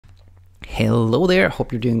Hello there,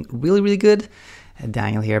 hope you're doing really good.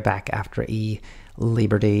 Daniel here, back after a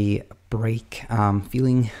Labor Day break.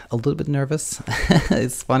 Feeling a little bit nervous.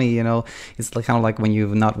 It's funny, you know, it's like kind of like when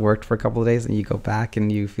you've not worked for a couple of days and you go back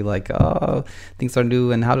and you feel like, oh, things are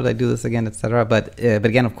new and how did I do this again, etc. But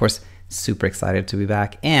again, of course, super excited to be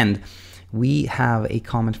back. And we have a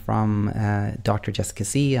comment from Dr. Jessica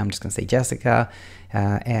C. I'm just going to say Jessica.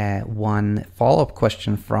 One follow-up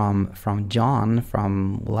question from John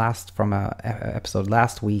from a episode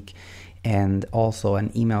last week, and also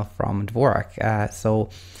an email from Dvorak. So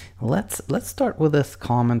let's start with this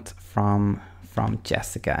comment from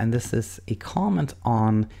Jessica, and this is a comment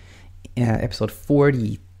on episode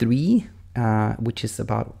 43. Which is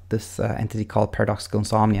about this entity called paradoxical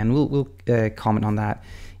insomnia, and we'll comment on that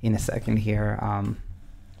in a second here.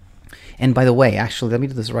 And by the way, actually, let me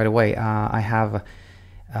do this right away. I have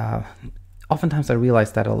oftentimes I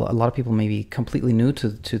realize that a lot of people may be completely new to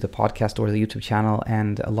the podcast or the YouTube channel,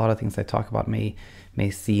 and a lot of things I talk about may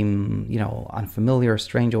seem, you know, unfamiliar or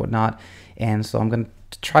strange or whatnot. And so I'm going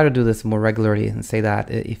to try to do this more regularly and say that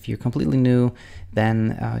if you're completely new,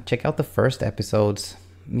 then check out the first episodes.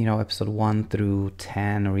 You know, episode 1 through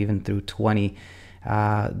 10 or even through 20.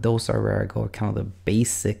 Those are where I go kind of the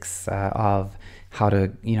basics of how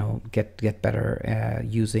to, you know, get better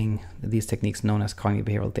using these techniques known as cognitive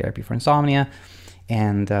behavioral therapy for insomnia.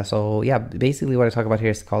 And so yeah, basically what I talk about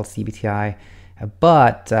here is called CBTi.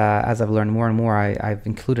 But as I've learned more and more, I've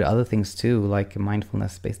included other things too, like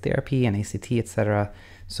mindfulness-based therapy and ACT, etc.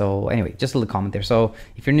 So anyway, just a little comment there. So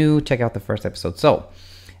if you're new, check out the first episode. So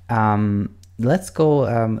let's go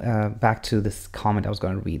back to this comment I was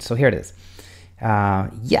going to read. So here it is.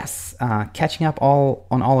 Yes, catching up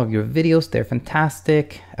on all of your videos. They're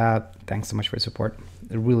fantastic. Thanks so much for your support.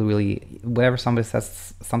 Really, whenever somebody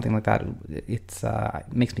says something like that, it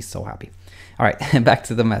makes me so happy. All right, back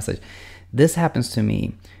to the message. This happens to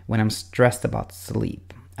me when I'm stressed about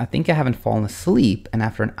sleep. I think I haven't fallen asleep, and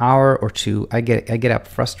after an hour or two, I get up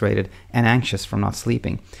frustrated and anxious from not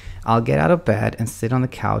sleeping. I'll get out of bed and sit on the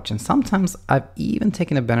couch, and sometimes I've even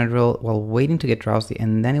taken a Benadryl while waiting to get drowsy,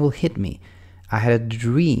 and then it will hit me. I had a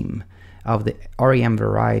dream of the REM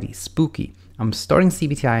variety, spooky. I'm starting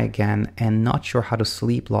CBTi again and not sure how to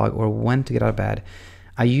sleep log or when to get out of bed.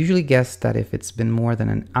 I usually guess that if it's been more than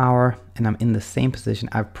an hour and I'm in the same position,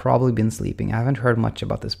 I've probably been sleeping. I haven't heard much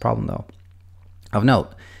about this problem though. Of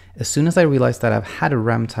note, as soon as I realize that I've had a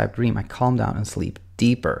REM type dream, I calm down and sleep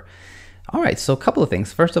deeper. All right, so a couple of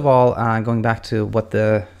things. First of all, going back to what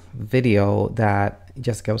the video that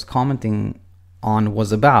Jessica was commenting on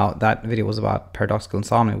was about. That video was about paradoxical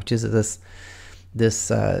insomnia, which is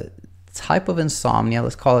this type of insomnia,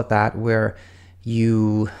 let's call it that, where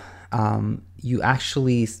you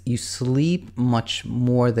sleep much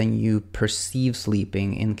more than you perceive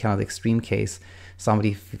sleeping. In kind of the extreme case,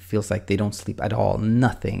 somebody feels like they don't sleep at all,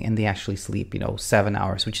 nothing, and they actually sleep, 7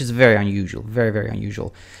 hours, which is very unusual, very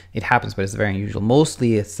unusual. It happens, but it's very unusual.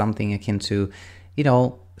 Mostly it's something akin to,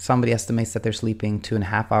 somebody estimates that they're sleeping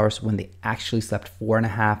 2.5 hours when they actually slept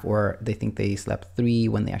 4.5, or they think they slept 3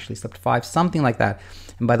 when they actually slept 5, something like that.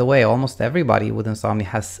 And by the way, almost everybody with insomnia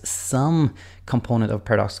has some component of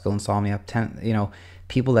paradoxical insomnia.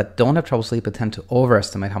 People that don't have trouble sleep tend to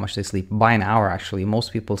overestimate how much they sleep by an hour. Actually,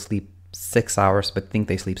 most people sleep 6 hours but think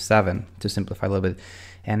they sleep 7, to simplify a little bit.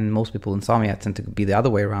 And most people with insomnia tend to be the other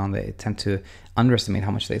way around. They tend to underestimate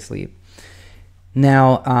how much they sleep.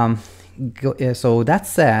 Now, so that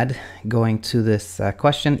said, going to this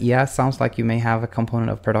question, yeah, sounds like you may have a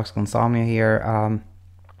component of paradoxical insomnia here,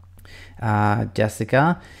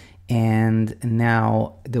 Jessica. And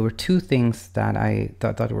now there were two things that I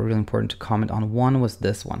thought were really important to comment on. One was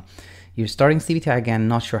this one. You're starting CBTi again,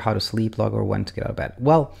 not sure how to sleep log or when to get out of bed.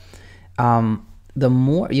 Well, the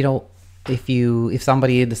more, if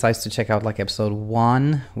somebody decides to check out like episode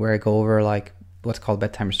 1, where I go over like what's called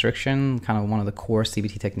bedtime restriction, kind of one of the core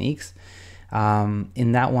CBT techniques.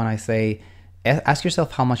 In that one, I say, ask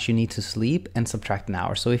yourself how much you need to sleep and subtract an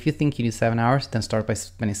hour. So if you think you need 7 hours, then start by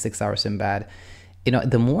spending 6 hours in bed.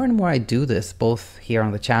 The more and more I do this, both here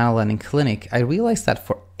on the channel and in clinic, I realize that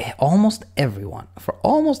for almost everyone,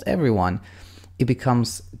 it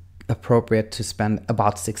becomes appropriate to spend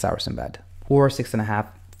about 6 hours in bed, or 6.5,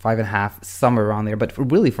 5.5, somewhere around there. But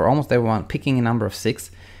really, for almost everyone, picking a number of 6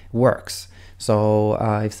 works. So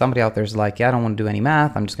if somebody out there is like, yeah, I don't want to do any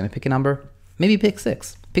math, I'm just going to pick a number, maybe pick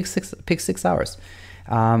 6. Pick 6 hours.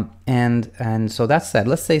 And so that said,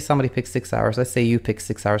 let's say somebody picks 6 hours. Let's say you pick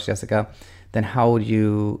 6 hours, Jessica. Then what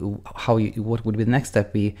would the next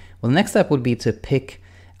step be? Well, the next step would be to pick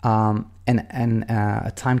a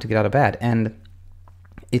time to get out of bed. And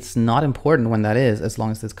it's not important when that is, as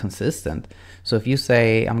long as it's consistent. So if you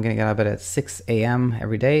say, I'm going to get out of bed at 6 a.m.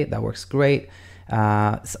 every day, that works great.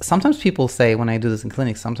 Sometimes people say, when I do this in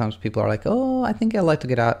clinics, sometimes people are like, oh, I think I like to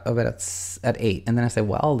get out of bed at 8. And then I say,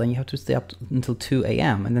 well, then you have to stay up until 2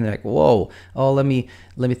 a.m. And then they're like, whoa, oh, let me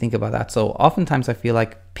think about that. So oftentimes I feel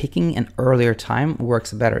like picking an earlier time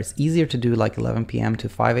works better. It's easier to do like 11 p.m. to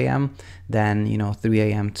 5 a.m. than, 3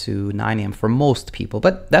 a.m. to 9 a.m. for most people.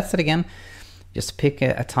 But that's it again. Just pick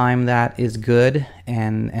a time that is good,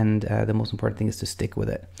 and the most important thing is to stick with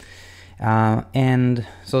it. And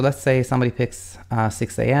so let's say somebody picks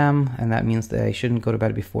 6 a.m. and that means they shouldn't go to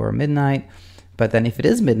bed before midnight. But then if it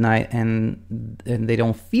is midnight and they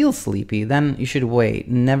don't feel sleepy, then you should wait.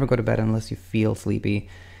 Never go to bed unless you feel sleepy.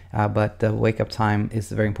 But the wake up time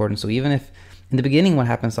is very important. So even if in the beginning, what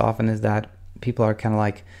happens often is that people are kind of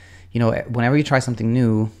like, whenever you try something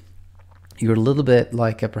new, you're a little bit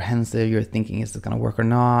like apprehensive. You're thinking, is it going to work or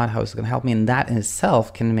not? How is it going to help me? And that in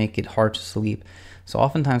itself can make it hard to sleep. So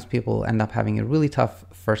oftentimes people end up having a really tough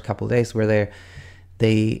first couple of days where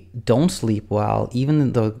they don't sleep well,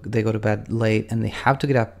 even though they go to bed late, and they have to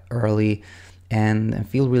get up early and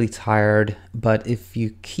feel really tired. But if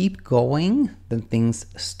you keep going, then things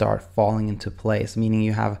start falling into place, meaning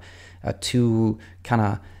you have two kind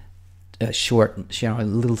of short,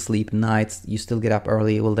 little sleep nights. You still get up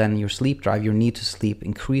early. Well, then your sleep drive, your need to sleep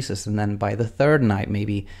increases. And then by the third night,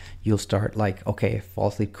 maybe you'll start like, okay, fall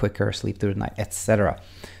asleep quicker, sleep through the night, etc.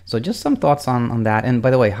 So just some thoughts on that. And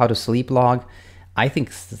by the way, how to sleep log, I think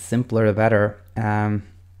the simpler the better.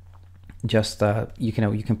 You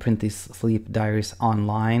can print these sleep diaries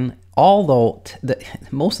online, although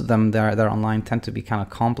most of them that are online tend to be kind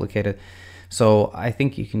of complicated. So I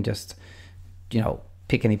think you can just,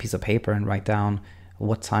 pick any piece of paper and write down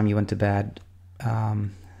what time you went to bed,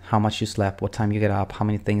 how much you slept, what time you get up, how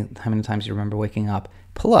many times you remember waking up.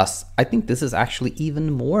 Plus, I think this is actually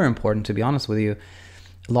even more important, to be honest with you,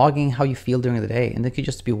 logging how you feel during the day. And it could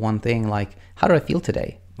just be one thing, like, how do I feel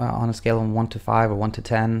today? On a scale of 1 to 5 or 1 to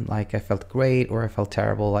 10, like I felt great or I felt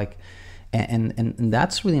terrible. Like, and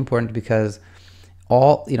that's really important because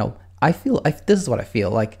this is what I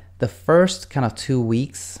feel like the first kind of 2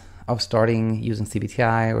 weeks of starting using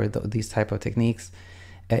CBTi or these type of techniques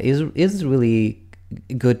is really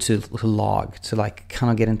good to log, to like kind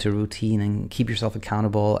of get into routine and keep yourself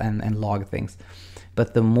accountable and log things.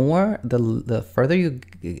 But the further you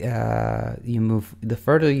move, the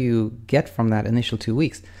further you get from that initial 2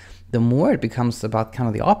 weeks, the more it becomes about kind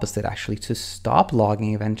of the opposite, actually, to stop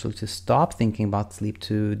logging eventually, to stop thinking about sleep,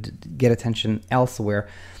 to get attention elsewhere.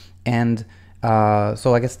 And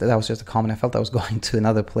so I guess that was just a comment. I felt I was going to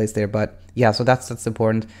another place there, but yeah, so that's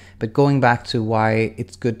important. But going back to why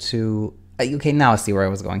it's good to, okay, now I see where I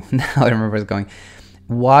was going. Now I remember where I was going.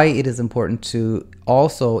 Why it is important to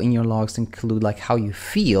also in your logs include like how you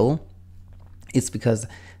feel. It's because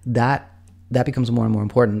that becomes more and more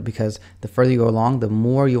important, because the further you go along, the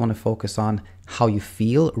more you want to focus on how you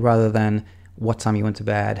feel rather than what time you went to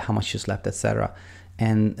bed, how much you slept, etc.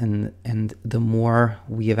 And the more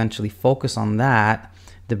we eventually focus on that,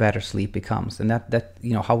 the better sleep becomes. And that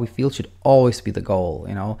how we feel should always be the goal.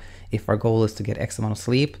 If our goal is to get X amount of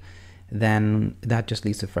sleep, then that just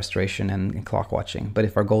leads to frustration and clock watching. But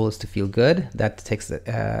if our goal is to feel good, that takes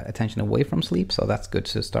attention away from sleep. So that's good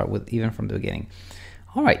to start with even from the beginning.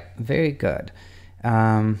 All right, very good.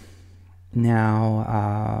 Now,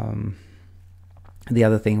 the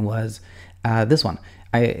other thing was this one.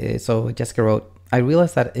 So Jessica wrote, I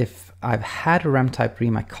realized that if I've had a REM type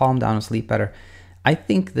dream, I calm down and sleep better. I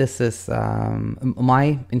think this is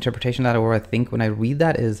my interpretation of that, or I think when I read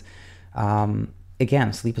that is,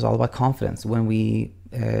 again, sleep is all about confidence. When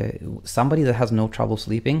somebody that has no trouble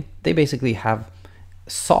sleeping, they basically have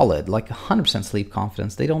solid, like 100% sleep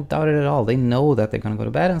confidence. They don't doubt it at all. They know that they're going to go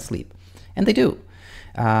to bed and sleep, and they do.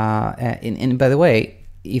 And by the way,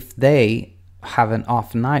 if they have an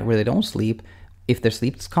off night where they don't sleep, if their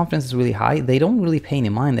sleep confidence is really high, they don't really pay any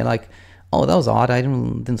mind. They're like, oh, that was odd. I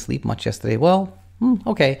didn't sleep much yesterday. Well,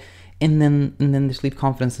 okay. And then the sleep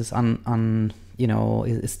confidence is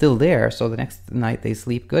is still there. So the next night they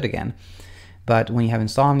sleep good again. But when you have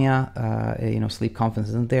insomnia, sleep confidence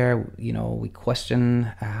isn't there. We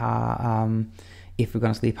question if we're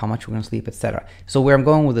going to sleep, how much we're going to sleep, etc. So where I'm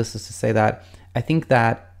going with this is to say that I think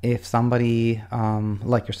that if somebody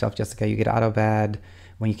like yourself, Jessica, you get out of bed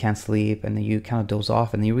when you can't sleep and then you kind of doze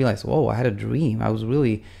off and then you realize, whoa, I had a dream. I was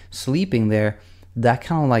really sleeping there. That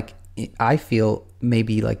kind of like, I feel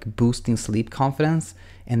maybe like boosting sleep confidence.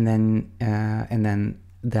 And then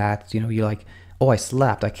that, you're like, oh, I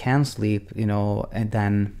slept, I can sleep, and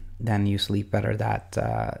then then you sleep better that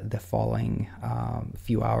the following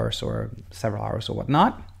few hours or several hours or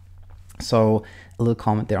whatnot. So a little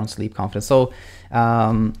comment there on sleep confidence. So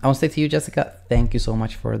I want to say to you, Jessica, thank you so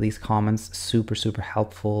much for these comments. Super, super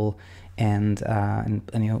helpful. And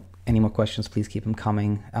you know, any more questions, please keep them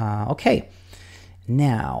coming. Okay,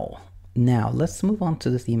 now let's move on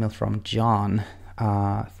to this email from John.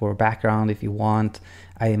 For background, if you want,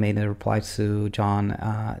 I made a reply to John.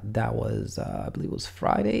 That was, I believe it was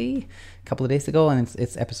Friday, a couple of days ago, and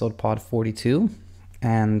it's episode pod 42.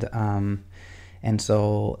 And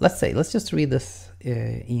so let's just read this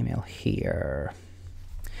email here.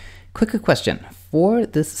 Quick question. For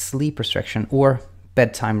this sleep restriction or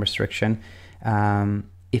bedtime restriction,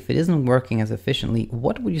 if it isn't working as efficiently,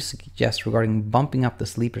 what would you suggest regarding bumping up the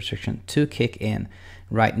sleep restriction to kick in?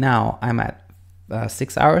 Right now, I'm at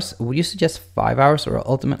 6 hours. Would you suggest 5 hours, or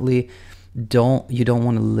ultimately you don't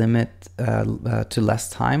want to limit to less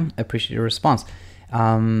time? I appreciate your response.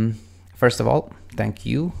 First of all, thank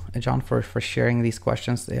you, John, for sharing these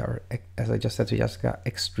questions. They are, as I just said to Jessica,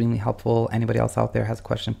 extremely helpful. Anybody else out there has a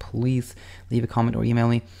question, please leave a comment or email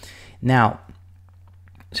me. Now,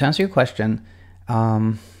 to answer your question,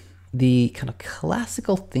 the kind of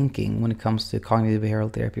classical thinking when it comes to cognitive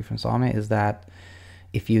behavioral therapy for insomnia is that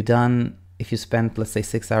if you spent, let's say,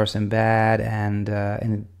 6 hours in bed and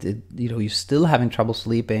you know, you're still having trouble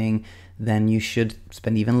sleeping, then you should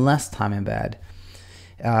spend even less time in bed.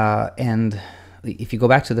 And if you go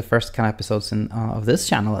back to the first kind of episodes of this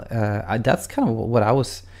channel, that's kind of what I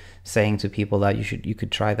was saying to people, that you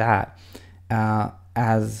could try that.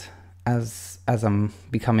 As I'm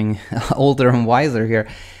becoming older and wiser here,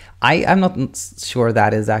 I'm not sure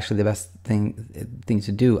that is actually the best thing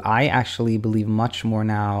to do. I actually believe much more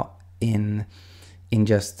now in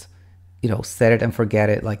just, you know, set it and forget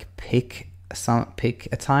it. Like pick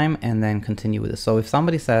a time and then continue with it. So if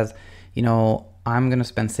somebody says, you know, I'm gonna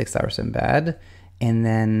spend 6 hours in bed, and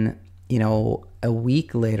then, you know, a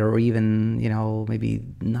week later, or even, you know, maybe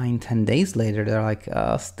 9-10 days later, they're like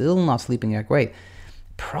still not sleeping that great,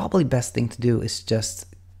 probably best thing to do is just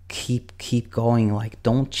keep going. Like,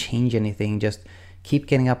 don't change anything, just keep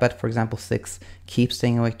getting up at, for example, 6, keep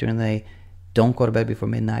staying awake during the day, don't go to bed before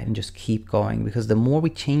midnight, and just keep going. Because the more we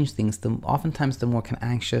change things, oftentimes the more kind of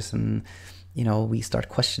anxious, and, you know, we start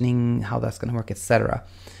questioning how that's going to work, etc.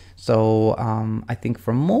 So I think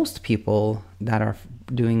for most people that are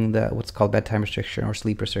doing what's called bedtime restriction or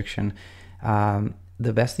sleep restriction,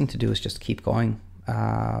 the best thing to do is just keep going.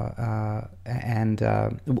 And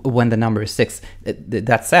when the number is 6,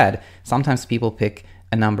 that said, sometimes people pick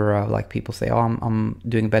a number of, like, people say, oh, I'm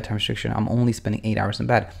doing bedtime restriction, I'm only spending 8 hours in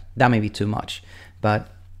bed. That may be too much. But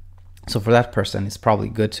so for that person, it's probably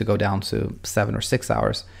good to go down to 7 or 6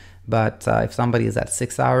 hours. But if somebody is at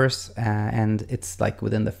 6 hours and it's like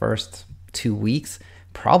within the first 2 weeks,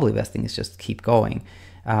 probably the best thing is just keep going.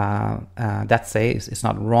 That says it's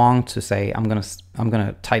not wrong to say I'm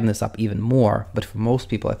gonna tighten this up even more, but for most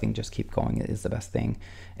people, I think just keep going is the best thing.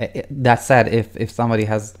 That said, if somebody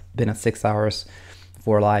has been at 6 hours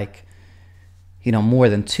for, like, you know, more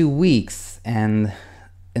than 2 weeks and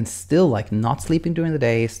still, like, not sleeping during the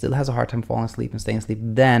day, still has a hard time falling asleep and staying asleep,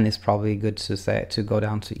 then it's probably good to go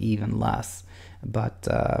down to even less. But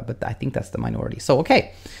I think that's the minority. So,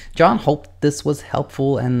 okay, John, hope this was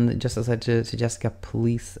helpful. And just as I said to Jessica,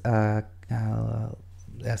 please send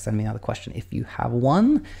me another question if you have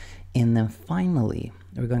one. And then finally,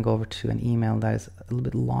 we're going to go over to an email that is a little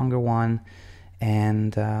bit longer one.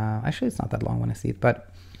 And actually, it's not that long when I see it, but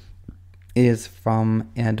it is from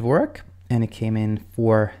Dvorak, and it came in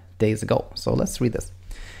 4 days ago. So let's read this.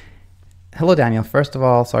 Hello, Daniel. First of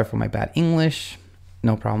all, sorry for my bad English.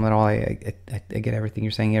 No problem at all. I get everything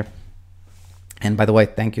you're saying here. And by the way,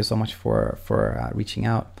 thank you so much for reaching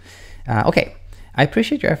out. Okay, I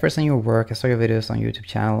appreciate your efforts and your work. I saw your videos on YouTube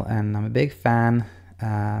channel, and I'm a big fan.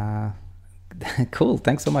 Cool,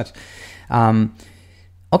 thanks so much.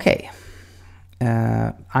 Okay,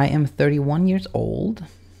 I am 31 years old.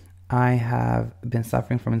 I have been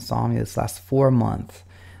suffering from insomnia this last 4 months.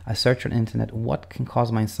 I searched on the internet what can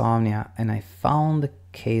cause my insomnia, and I found the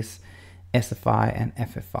case SFI and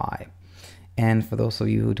FFI. And for those of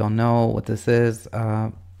you who don't know what this is,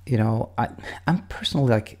 you know, I'm personally,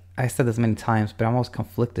 like, I said this many times, but I'm always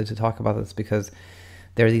conflicted to talk about this because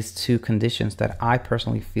there are these two conditions that I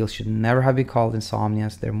personally feel should never have been called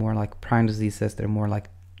insomnias. They're more like prime diseases. They're more like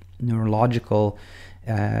neurological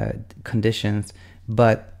conditions.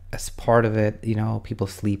 But as part of it, you know, people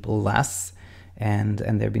sleep less, and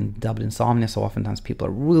they're being dubbed insomnia. So oftentimes people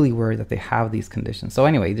are really worried that they have these conditions. So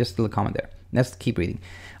anyway, just a little comment there. Let's keep reading.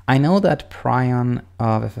 I know that prion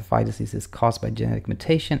of FFI disease is caused by genetic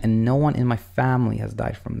mutation, and no one in my family has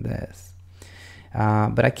died from this.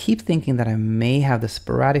 But I keep thinking that I may have the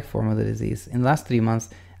sporadic form of the disease. In the last 3 months,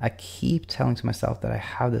 I keep telling to myself that I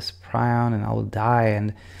have this prion and I will die.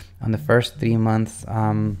 And on the first 3 months,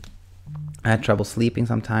 I had trouble sleeping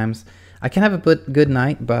sometimes. I can have a good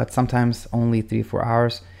night, but sometimes only 3-4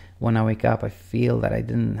 hours. When I wake up, I feel that I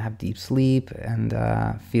didn't have deep sleep and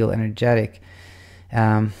feel energetic.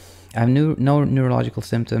 I have no neurological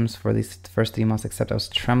symptoms for these first 3 months, except I was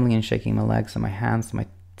trembling and shaking my legs and my hands, my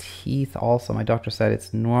teeth also. My doctor said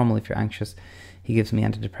it's normal if you're anxious. He gives me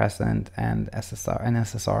antidepressant and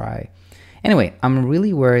SSRI. Anyway, I'm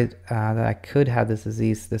really worried that I could have this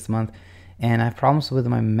disease this month. And I have problems with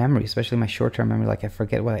my memory, especially my short-term memory. Like I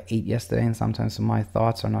forget what I ate yesterday, and sometimes my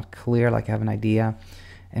thoughts are not clear. Like I have an idea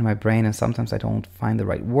in my brain, and sometimes I don't find the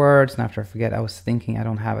right words. And after I forget I was thinking, I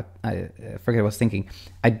forget I was thinking.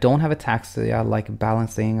 I don't have ataxia, like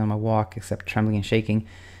balancing on my walk, except trembling and shaking.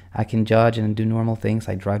 I can judge and do normal things.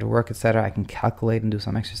 I drive to work, etc. I can calculate and do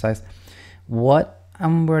some exercise. What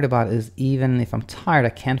I'm worried about is even if I'm tired, I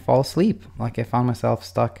can't fall asleep. Like I found myself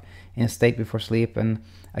stuck in a state before sleep, and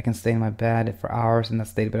I can stay in my bed for hours in that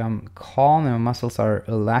state, but I'm calm and my muscles are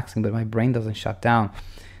relaxing, but my brain doesn't shut down.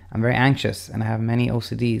 I'm very anxious and I have many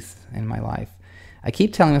OCDs in my life. I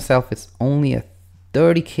keep telling myself it's only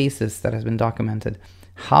 30 cases that has been documented.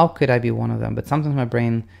 How could I be one of them? But sometimes my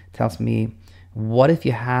brain tells me, what if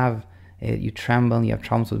you have it, you tremble, you have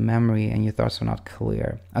problems with memory, and your thoughts are not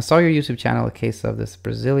clear? I saw your YouTube channel, a case of this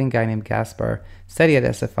Brazilian guy named Gaspar, said he had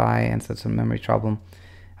SFI and said some memory problem.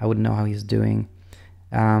 I wouldn't know how he's doing.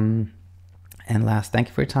 And last, thank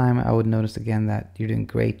you for your time. I would notice again that you're doing a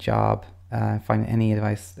great job. Find any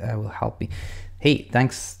advice will help me. Hey,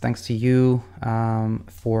 thanks to you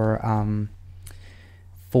for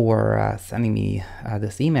sending me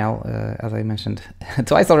this email. As I mentioned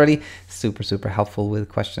twice already, super helpful with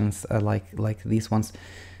questions like these ones.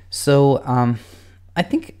 So I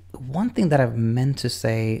think one thing that I've meant to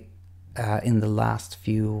say in the last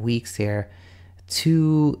few weeks here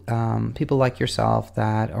to people like yourself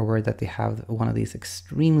that are worried that they have one of these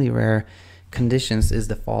extremely rare conditions is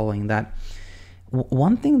the following: that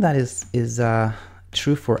one thing that is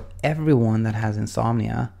true for everyone that has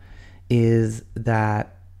insomnia is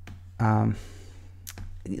that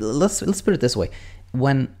let's put it this way: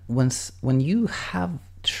 when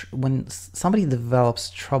somebody develops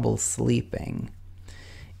trouble sleeping,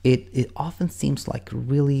 it often seems like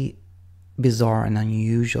really bizarre and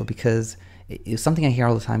unusual, because something I hear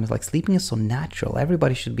all the time is like, sleeping is so natural.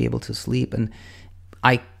 Everybody should be able to sleep, and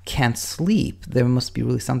I can't sleep. There must be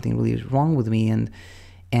really something really wrong with me. And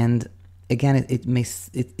again, it may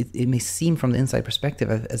seem from the inside perspective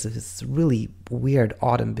as if it's really weird,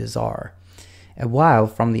 odd, and bizarre. While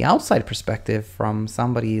from the outside perspective, from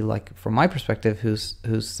somebody like from my perspective, who's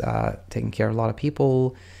taking care of a lot of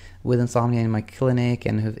people with insomnia in my clinic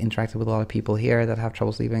and who've interacted with a lot of people here that have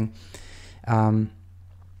trouble sleeping,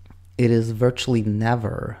 it is virtually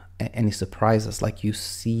never any surprises. Like you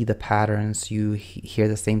see the patterns, you hear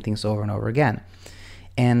the same things over and over again.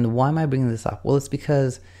 And why am I bringing this up? Well, it's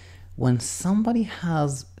because when somebody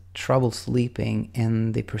has trouble sleeping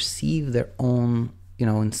and they perceive their own,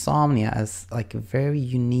 insomnia as like very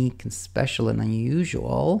unique and special and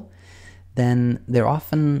unusual, then they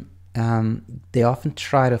often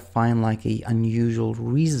try to find like a unusual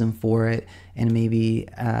reason for it, and maybe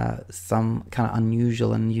some kind of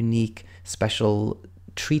unusual and unique special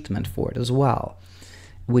treatment for it as well,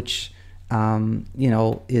 which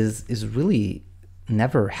is really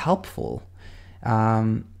never helpful.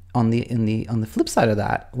 On the flip side of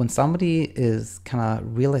that, when somebody is kind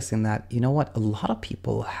of realizing that, a lot of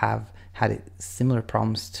people have had similar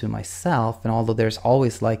problems to myself, and although there's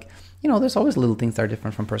always there's always little things that are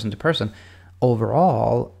different from person to person,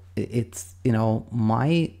 overall it's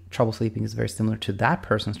my trouble sleeping is very similar to that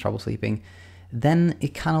person's trouble sleeping, then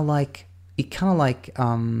it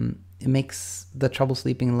makes the trouble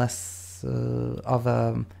sleeping less of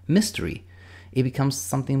a mystery. It becomes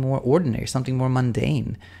something more ordinary, something more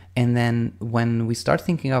mundane. And then when we start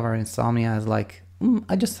thinking of our insomnia as like,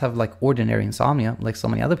 I just have like ordinary insomnia, like so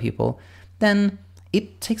many other people, then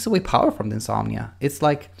it takes away power from the insomnia. It's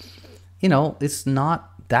like, it's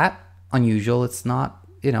not that unusual. It's not,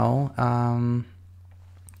 it's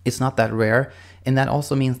not that rare. And that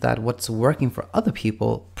also means that what's working for other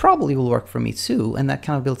people probably will work for me too. And that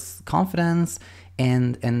kind of builds confidence,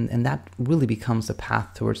 and that really becomes a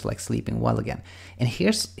path towards like sleeping well again. And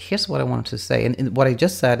here's what I wanted to say. And what I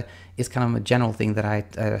just said is kind of a general thing that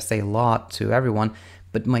I say a lot to everyone.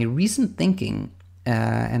 But my recent thinking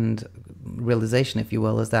and realization, if you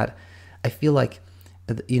will, is that I feel like,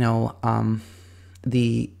 the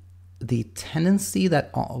tendency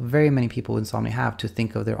that very many people with insomnia have to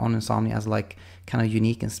think of their own insomnia as like kind of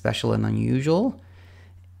unique and special and unusual.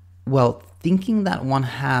 Well, thinking that one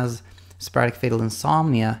has sporadic fatal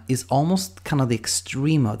insomnia is almost kind of the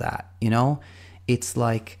extreme of that, It's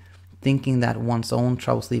like thinking that one's own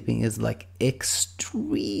trouble sleeping is like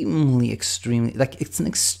extremely, like it's an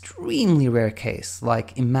extremely rare case.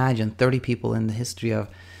 Like imagine 30 people in the history of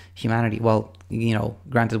humanity. Well,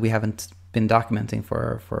 granted we haven't been documenting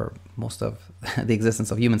for most of the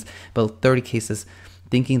existence of humans, but 30 cases,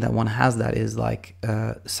 thinking that one has that is like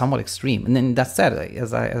somewhat extreme. And then that said,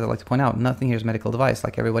 as I like to point out, nothing here is medical advice.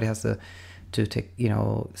 Like everybody has to take,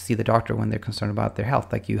 see the doctor when they're concerned about their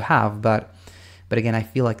health, like you have. But again, I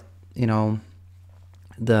feel like,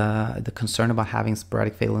 the concern about having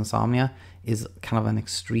sporadic fatal insomnia is kind of an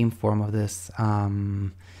extreme form of this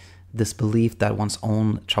this belief that one's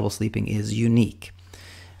own trouble sleeping is unique.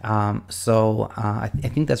 So I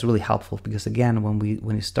think that's really helpful, because again,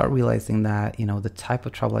 when you start realizing that the type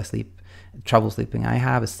of trouble sleeping I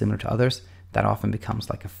have is similar to others, that often becomes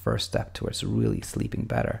like a first step towards really sleeping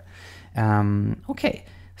better. Okay,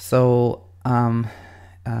 so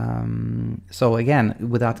again,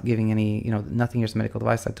 without giving any nothing here's medical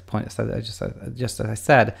advice, I like to point just as I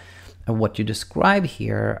said, what you describe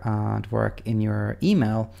here, Dvorak, in your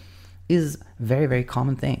email is very, very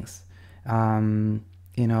common things. When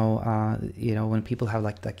people have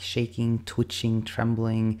like shaking, twitching,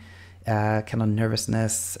 trembling, kind of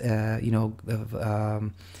nervousness,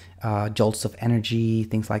 jolts of energy,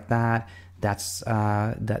 things like that. Those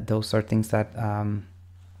are things that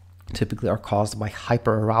typically are caused by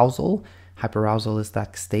hyperarousal. Hyperarousal is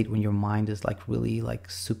that state when your mind is like really like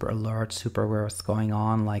super alert, super aware of what's going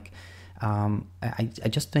on. Like I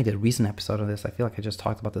just made a recent episode of this. I feel like I just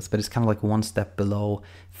talked about this, but it's kind of like one step below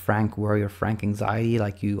frank worry or frank anxiety.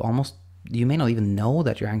 Like you may not even know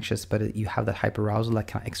that you're anxious, but you have that hyperarousal, like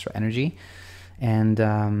kind of extra energy, and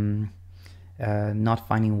not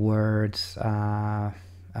finding words,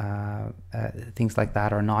 things like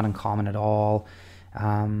that are not uncommon at all.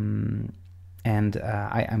 I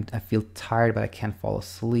feel tired, but I can't fall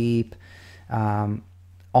asleep.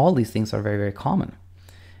 All these things are very, very common.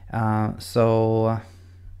 So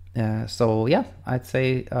yeah, I'd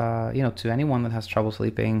say, to anyone that has trouble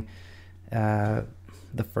sleeping, the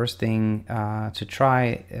first thing to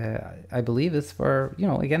try, I believe, is for,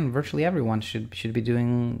 again, virtually everyone should be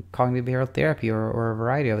doing cognitive behavioral therapy or a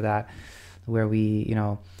variety of that, where we,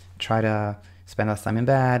 try to spend less time in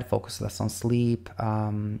bed, focus less on sleep,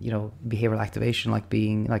 behavioral activation, like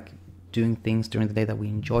doing things during the day that we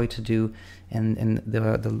enjoy to do, and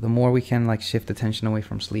the more we can like shift attention away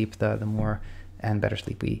from sleep, the more and better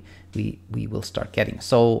sleep we will start getting.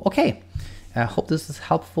 So okay, I hope this is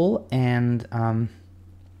helpful, and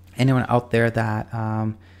anyone out there that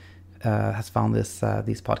has found these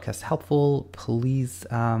podcasts helpful, please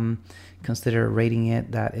consider rating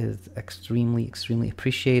it. That is extremely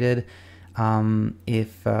appreciated.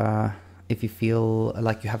 If you feel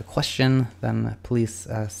like you have a question, then please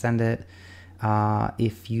send it.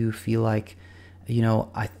 If you feel like,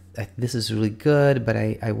 this is really good, but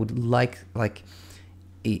I would like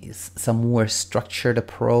some more structured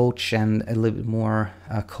approach and a little bit more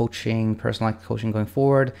personalized coaching going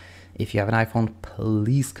forward. If you have an iPhone,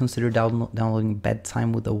 please consider downloading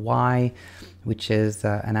Bedtime with a Y, which is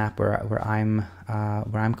an app where I'm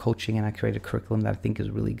coaching, and I created a curriculum that I think is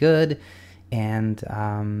really good. And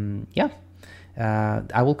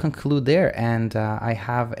I will conclude there. And I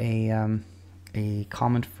have a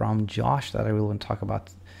comment from Josh that I really want to talk about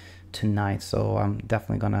tonight. So I'm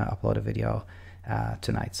definitely gonna upload a video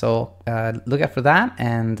tonight. So look out for that,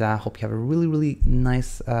 and hope you have a really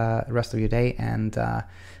nice rest of your day. And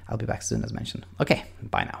I'll be back soon, as mentioned. Okay,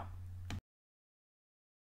 bye now.